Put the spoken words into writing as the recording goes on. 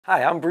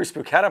Hi, I'm Bruce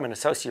Bukiet. I'm an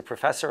associate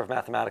professor of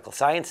mathematical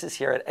sciences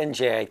here at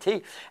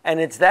NJIT,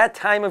 and it's that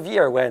time of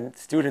year when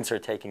students are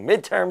taking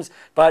midterms,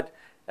 but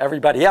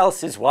everybody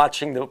else is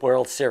watching the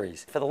World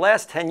Series. For the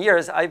last 10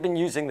 years, I've been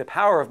using the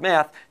power of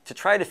math to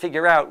try to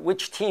figure out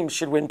which teams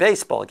should win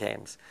baseball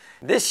games.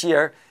 This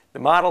year, the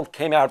model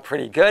came out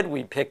pretty good.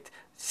 We picked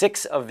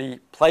six of the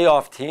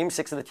teams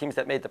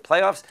that made the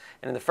playoffs.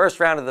 And in the first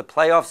round of the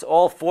playoffs,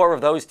 all four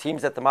of those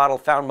teams that the model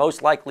found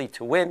most likely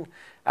to win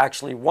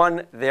actually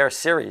won their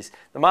series.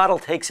 The model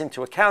takes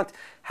into account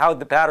how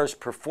the batters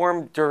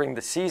performed during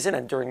the season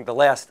and during the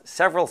last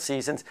several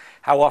seasons,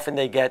 how often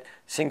they get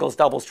singles,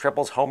 doubles,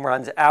 triples, home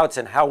runs, outs,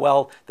 and how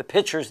well the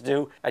pitchers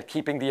do at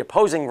keeping the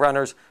opposing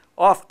runners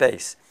off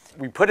base.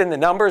 We put in the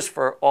numbers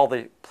for all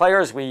the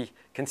players. We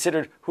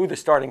considered who the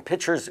starting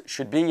pitchers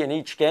should be in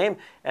each game,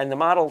 and the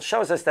model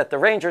shows us that the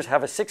Rangers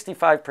have a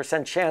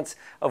 65% chance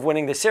of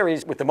winning the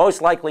series, with the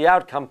most likely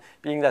outcome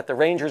being that the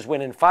Rangers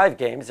win in 5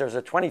 games. There's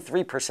a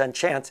 23%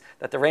 chance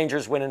that the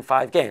Rangers win in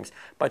 5 games.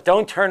 But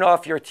don't turn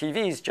off your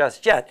TVs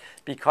just yet,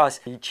 because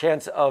the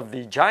chance of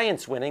the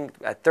Giants winning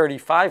at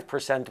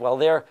 35%, well,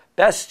 their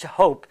best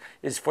hope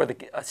is for the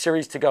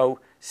series to go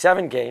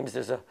 7 games.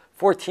 There's a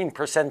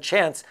 14%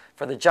 chance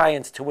for the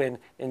Giants to win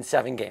in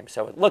 7 games.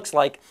 So it looks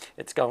like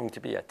it's going to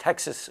be a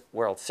Texas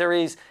World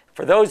Series.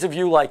 For those of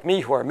you like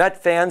me who are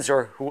Met fans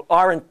or who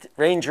aren't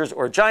Rangers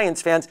or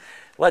Giants fans,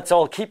 let's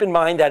all keep in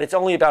mind that it's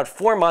only about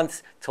 4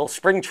 months till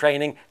spring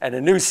training and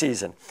a new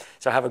season.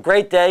 So have a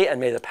great day,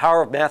 and may the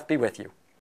power of math be with you.